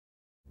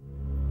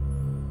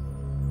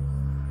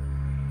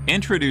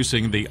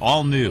Introducing the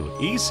all-new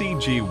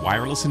ECG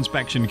Wireless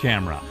Inspection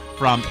Camera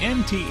from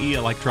NTE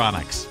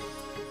Electronics.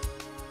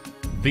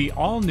 The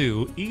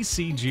all-new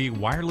ECG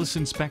Wireless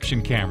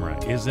Inspection Camera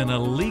is in a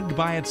league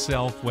by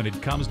itself when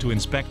it comes to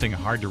inspecting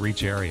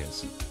hard-to-reach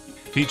areas.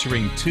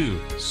 Featuring two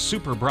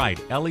super bright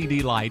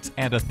LED lights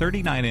and a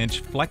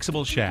 39-inch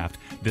flexible shaft,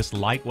 this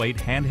lightweight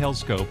handheld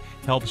scope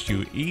helps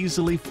you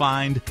easily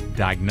find,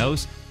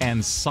 diagnose,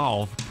 and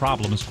solve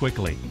problems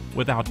quickly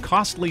without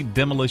costly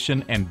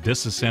demolition and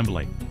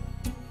disassembly.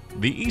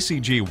 The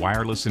ECG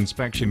Wireless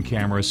Inspection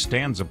Camera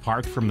stands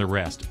apart from the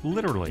rest,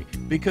 literally,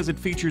 because it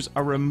features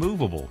a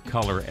removable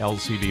color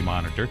LCD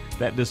monitor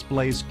that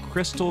displays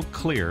crystal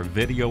clear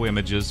video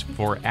images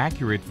for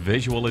accurate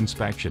visual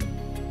inspection.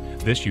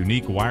 This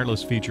unique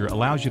wireless feature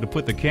allows you to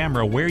put the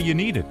camera where you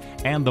need it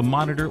and the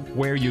monitor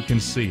where you can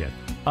see it,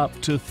 up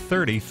to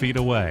 30 feet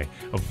away,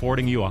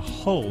 affording you a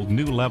whole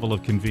new level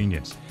of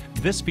convenience.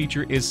 This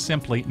feature is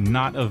simply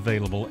not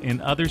available in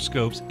other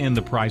scopes in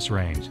the price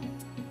range.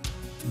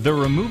 The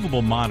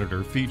removable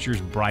monitor features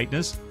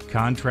brightness,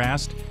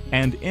 contrast,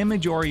 and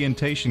image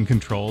orientation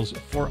controls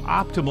for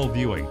optimal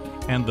viewing,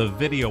 and the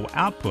video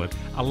output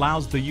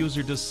allows the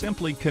user to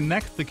simply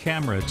connect the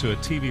camera to a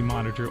TV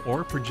monitor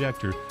or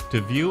projector to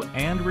view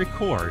and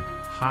record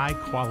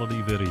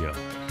high-quality video.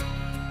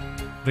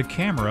 The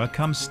camera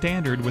comes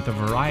standard with a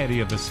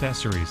variety of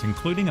accessories,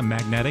 including a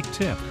magnetic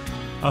tip,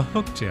 a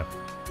hook tip,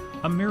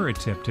 a mirror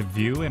tip to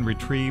view and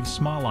retrieve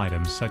small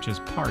items such as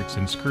parts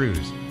and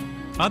screws.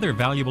 Other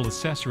valuable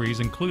accessories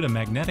include a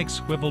magnetic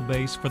swivel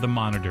base for the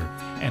monitor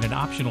and an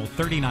optional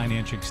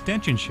 39-inch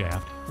extension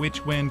shaft,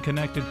 which when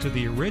connected to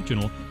the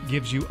original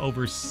gives you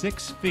over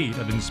 6 feet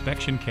of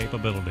inspection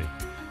capability.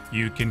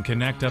 You can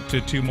connect up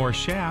to 2 more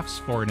shafts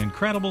for an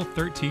incredible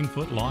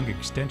 13-foot long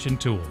extension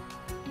tool.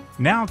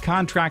 Now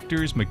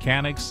contractors,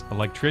 mechanics,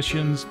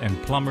 electricians,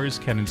 and plumbers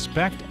can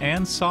inspect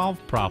and solve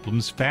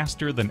problems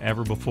faster than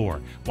ever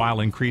before,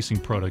 while increasing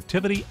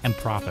productivity and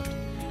profit.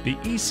 The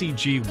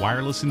ECG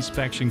Wireless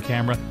Inspection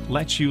Camera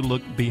lets you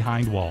look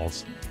behind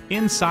walls,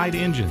 inside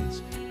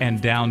engines, and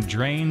down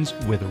drains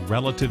with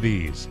relative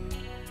ease.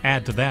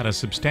 Add to that a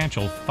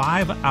substantial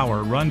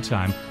 5-hour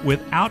runtime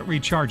without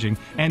recharging,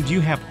 and you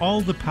have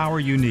all the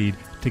power you need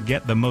to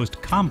get the most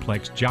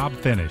complex job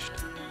finished.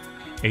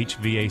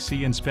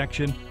 HVAC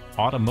inspection,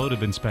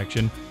 automotive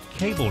inspection,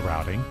 cable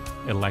routing,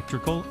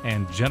 electrical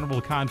and general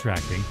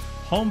contracting,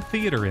 home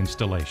theater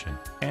installation,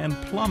 and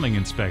plumbing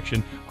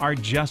inspection are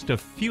just a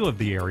few of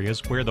the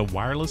areas where the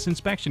wireless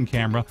inspection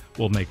camera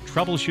will make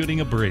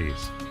troubleshooting a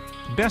breeze.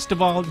 Best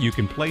of all, you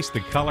can place the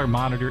color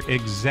monitor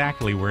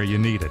exactly where you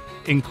need it,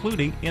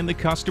 including in the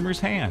customer's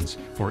hands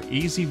for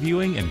easy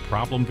viewing and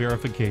problem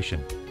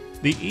verification.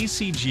 The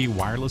ECG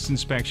Wireless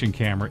Inspection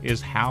Camera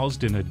is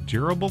housed in a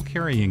durable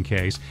carrying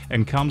case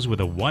and comes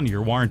with a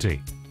 1-year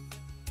warranty.